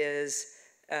that is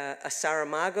a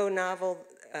Saramago novel,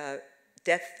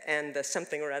 Death and the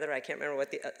Something or Other. I can't remember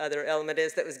what the other element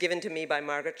is, that was given to me by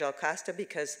Margaret Jalcosta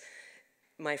because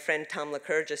my friend Tom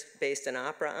Lacour just based an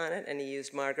opera on it, and he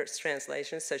used Margaret's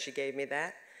translation, so she gave me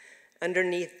that.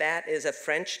 Underneath that is a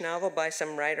French novel by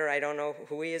some writer. I don't know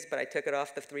who he is, but I took it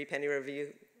off the Threepenny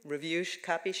Review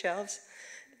copy shelves.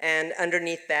 And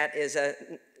underneath that is a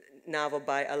novel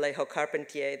by Alejo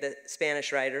Carpentier, the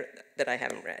Spanish writer that I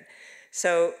haven't read.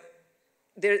 So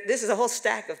this is a whole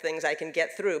stack of things I can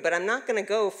get through, but I'm not going to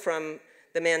go from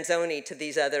the Manzoni to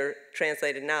these other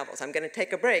translated novels. I'm going to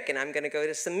take a break, and I'm going to go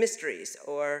to some mysteries,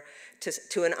 or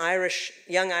to an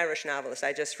young Irish novelist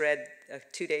I just read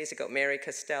 2 days ago, Mary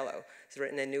Costello. Has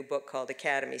written a new book called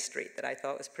Academy Street that I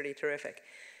thought was pretty terrific.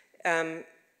 And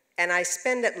I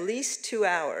spend at least 2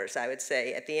 hours, I would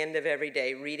say, at the end of every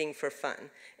day reading for fun.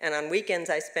 And on weekends,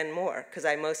 I spend more, because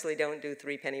I mostly don't do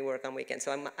Threepenny work on weekends.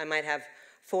 So I might have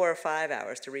 4 or 5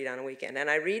 hours to read on a weekend. And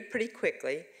I read pretty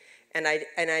quickly. And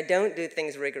I don't do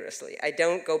things rigorously. I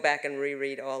don't go back and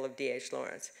reread all of D.H.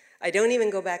 Lawrence. I don't even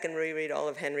go back and reread all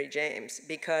of Henry James,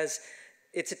 because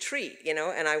it's a treat, you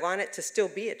know, and I want it to still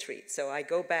be a treat. So I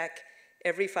go back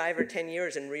every 5 or 10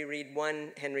 years and reread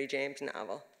one Henry James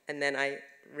novel, and then I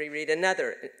reread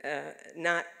another,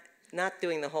 not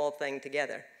doing the whole thing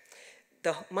together.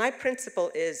 My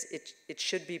principle is it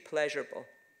should be pleasurable.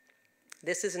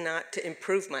 This is not to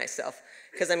improve myself,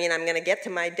 because I mean, I'm going to get to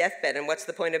my deathbed, and what's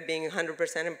the point of being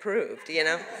 100% improved, you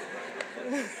know?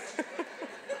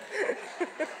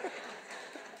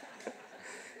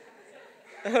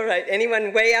 All right,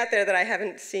 anyone way out there that I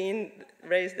haven't seen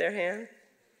raise their hand?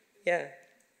 Yeah.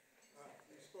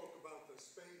 You spoke about the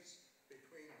space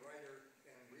between writer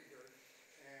and reader,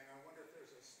 and I wonder if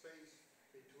there's a space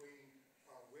between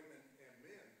women and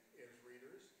men as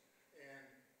readers, and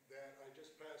that I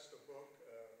just passed a book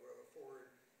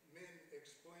for Men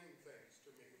Explain Things to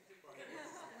Me by that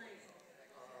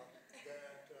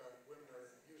women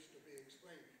are used to be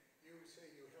explained. You say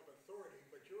you have authority,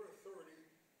 but your authority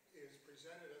is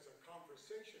presented as a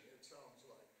conversation, it sounds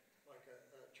like a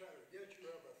chatter. Yet you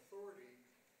have authority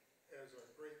as a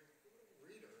great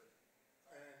reader,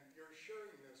 and you're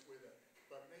sharing this with it.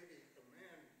 But maybe a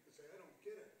man would say, I don't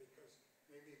get it, because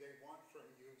maybe they want from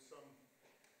you some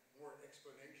more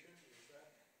explanation. Is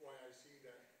that why I see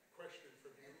that question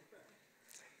from you?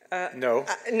 No.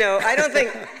 No, I don't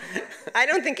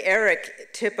think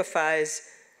Erik typifies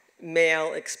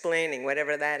male explaining,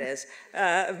 whatever that is,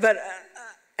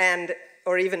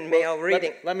 or even male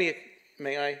reading.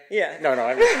 May I? Yeah. No,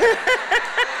 I'm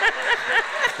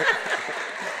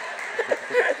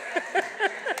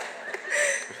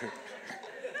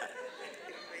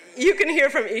You can hear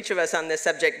from each of us on this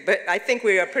subject, but I think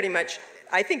we are pretty much,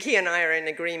 I think he and I are in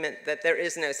agreement that there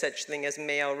is no such thing as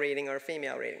male reading or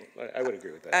female reading. I would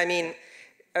agree with that. I mean,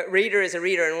 a reader is a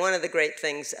reader, and one of the great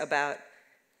things about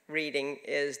reading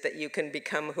is that you can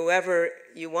become whoever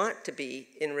you want to be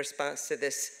in response to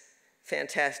this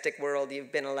fantastic world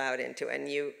you've been allowed into, and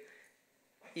you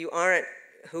aren't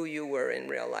who you were in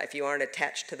real life. You aren't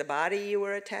attached to the body you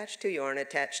were attached to. You aren't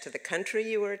attached to the country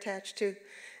you were attached to,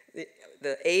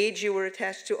 the age you were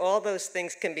attached to. All those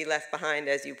things can be left behind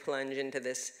as you plunge into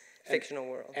this fictional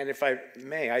world. And if I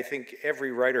may, I think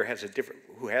every writer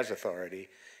who has authority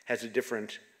has a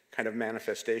different kind of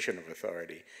manifestation of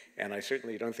authority. And I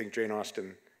certainly don't think Jane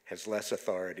Austen has less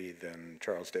authority than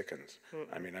Charles Dickens.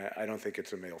 I mean, I don't think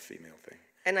it's a male-female thing.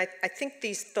 And I think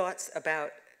these thoughts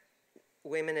about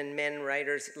women and men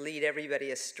writers lead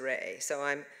everybody astray. So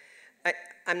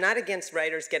I'm not against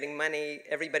writers getting money.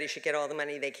 Everybody should get all the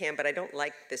money they can, but I don't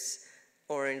like this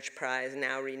Orange Prize,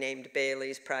 now renamed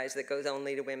Bailey's Prize, that goes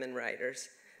only to women writers.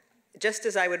 Just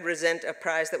as I would resent a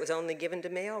prize that was only given to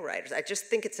male writers. I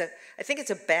think it's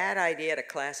a bad idea to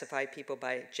classify people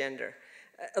by gender.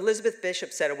 Elizabeth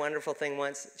Bishop said a wonderful thing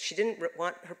once. She didn't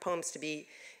want her poems to be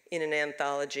in an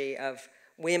anthology of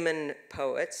women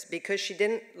poets because she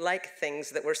didn't like things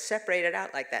that were separated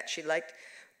out like that. She liked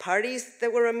parties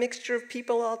that were a mixture of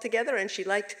people all together, and she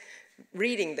liked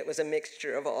reading that was a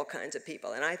mixture of all kinds of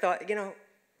people. And I thought, you know,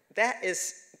 that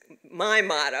is my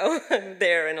motto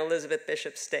there in Elizabeth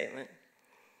Bishop's statement.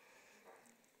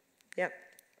 Yeah.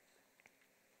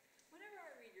 Whenever I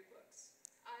read your books,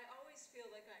 I always feel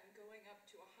like I'm going up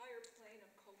to a higher plane of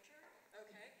culture,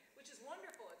 okay, which is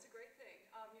wonderful. It's a great thing.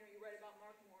 You know, you write about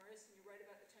Mark Morris, and you write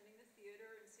about attending the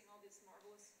theater and seeing all this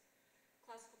marvelous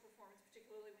classical performance,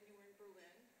 particularly when you were in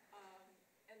Berlin.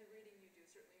 And the reading you do,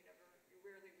 certainly you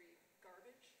rarely read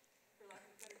garbage, for lack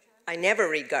of a better term. I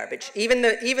never read garbage. Even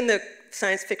the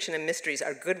science fiction and mysteries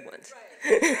are good ones.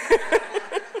 Right.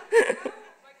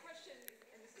 My question,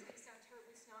 and this is going to sound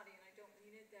terribly snotty, and I don't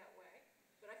mean it that way,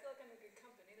 but I feel like I'm in good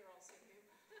company. They're all seeing you.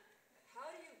 How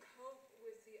do you cope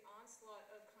with the onslaught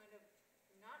of kind of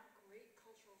not great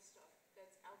cultural stuff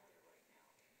that's out there right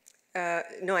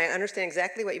now? No, I understand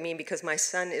exactly what you mean, because my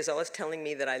son is always telling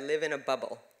me that I live in a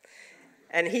bubble.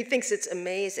 And he thinks it's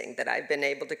amazing that I've been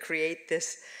able to create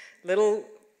this little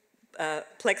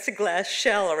plexiglass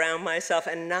shell around myself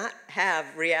and not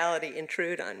have reality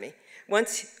intrude on me.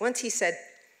 Once he said,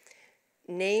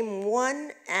 name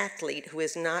one athlete who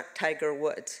is not Tiger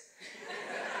Woods.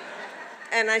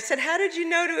 And I said, how did you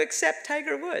know to accept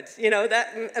Tiger Woods? You know,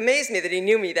 that amazed me that he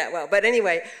knew me that well. But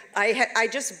anyway, I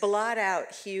just blot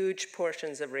out huge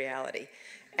portions of reality.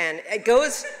 And it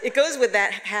goes with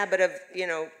that habit of, you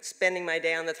know, spending my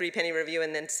day on the Threepenny Review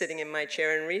and then sitting in my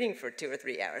chair and reading for 2 or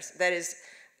 3 hours. That is,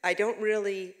 I don't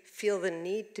really feel the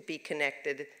need to be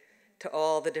connected to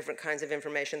all the different kinds of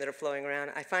information that are flowing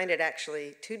around. I find it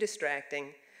actually too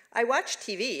distracting. I watch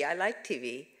TV. I like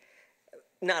TV.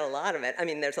 Not a lot of it. I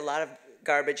mean, there's a lot of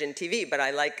garbage in TV, but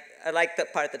I like the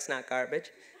part that's not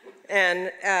garbage.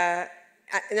 And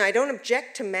I don't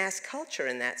object to mass culture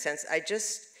in that sense.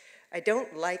 I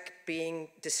don't like being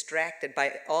distracted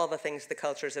by all the things the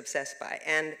culture is obsessed by.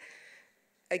 And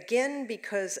again,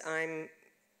 because I'm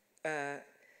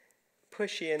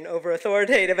pushy and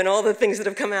over-authoritative and all the things that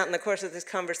have come out in the course of this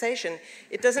conversation,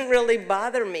 it doesn't really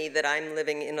bother me that I'm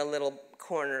living in a little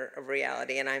corner of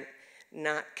reality and I'm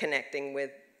not connecting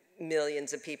with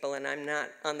millions of people and I'm not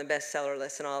on the bestseller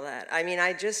list and all that. I mean,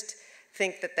 I just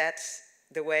think that that's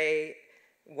the way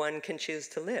one can choose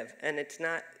to live, and it's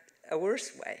not a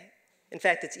worse way. In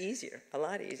fact, it's easier, a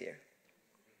lot easier.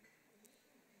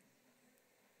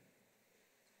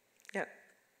 Yeah.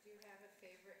 Do you have a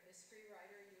favorite mystery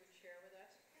writer you would share with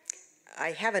us?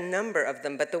 I have a number of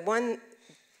them, but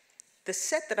the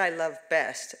set that I love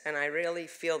best, and I really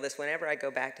feel this whenever I go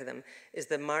back to them, is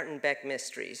the Martin Beck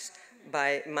Mysteries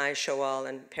by Mai Shawal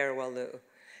and Per Walu.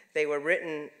 They were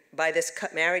written by this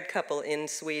married couple in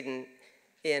Sweden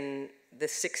in the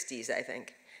 60s, I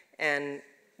think. And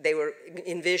they were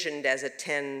envisioned as a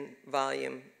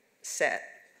 10-volume set,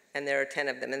 and there are 10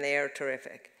 of them, and they are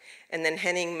terrific. And then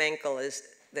Henning Menkel is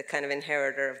the kind of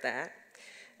inheritor of that.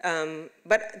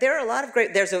 But there are a lot of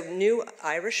there's a new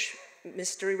Irish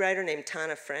mystery writer named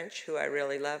Tana French, who I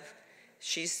really love.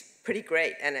 She's pretty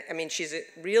great, and I mean, she's a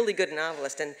really good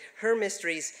novelist, and her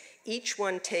mysteries, each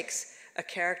one takes a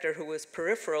character who was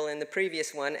peripheral in the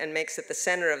previous one and makes it the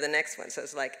center of the next one. So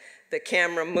it's like the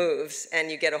camera moves, and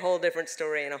you get a whole different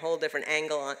story and a whole different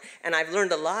angle on. And I've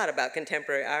learned a lot about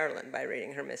contemporary Ireland by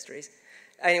reading her mysteries.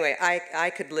 Anyway, I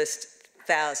could list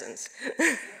thousands.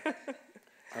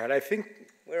 All right, I think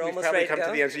We're we've almost probably ready to come to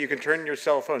go. the end, so you can turn your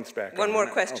cell phones back on. One more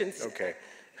Oh, question. okay.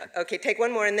 Okay, take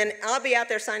one more, and then I'll be out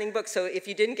there signing books. So if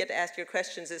you didn't get to ask your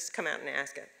questions, just come out and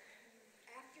ask it.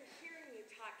 After hearing you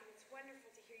talk, and it's wonderful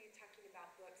to hear you talking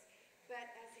about books, but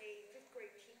as a fifth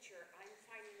grade teacher, I'm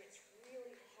finding it's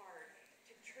really hard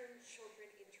to turn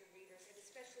children into readers, and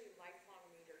especially lifelong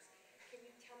readers. Can you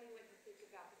tell me what you think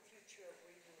about the future of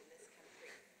reading in this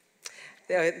country?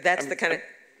 That's the kind of...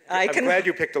 I'm glad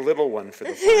you picked a little one for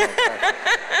the final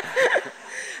question.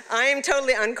 I am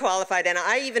totally unqualified, and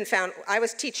I even found, I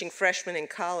was teaching freshmen in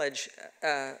college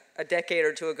a decade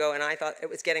or two ago, and I thought it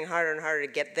was getting harder and harder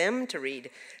to get them to read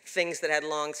things that had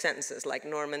long sentences, like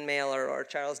Norman Mailer or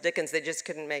Charles Dickens. They just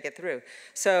couldn't make it through.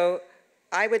 So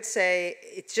I would say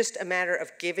it's just a matter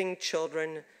of giving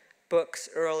children books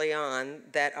early on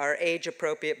that are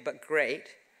age-appropriate but great,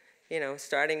 you know,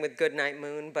 starting with Goodnight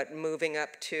Moon, but moving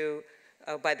up to,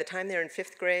 by the time they're in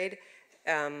fifth grade,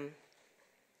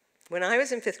 when I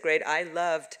was in fifth grade, I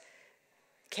loved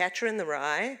Catcher in the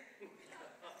Rye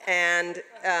and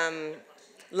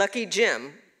Lucky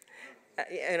Jim.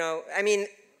 You know, I mean,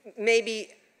 maybe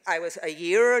I was a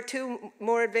year or two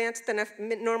more advanced than a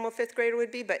normal fifth grader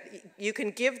would be, but you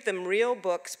can give them real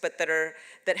books, but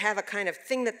that have a kind of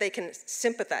thing that they can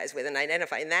sympathize with and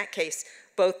identify. In that case,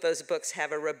 both those books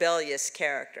have a rebellious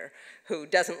character who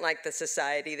doesn't like the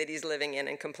society that he's living in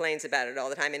and complains about it all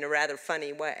the time in a rather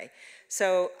funny way.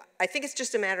 So I think it's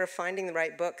just a matter of finding the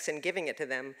right books and giving it to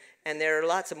them. And there are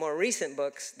lots of more recent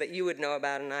books that you would know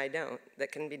about and I don't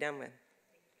that can be done with.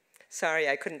 Sorry,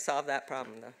 I couldn't solve that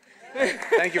problem, though.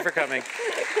 Thank you for coming.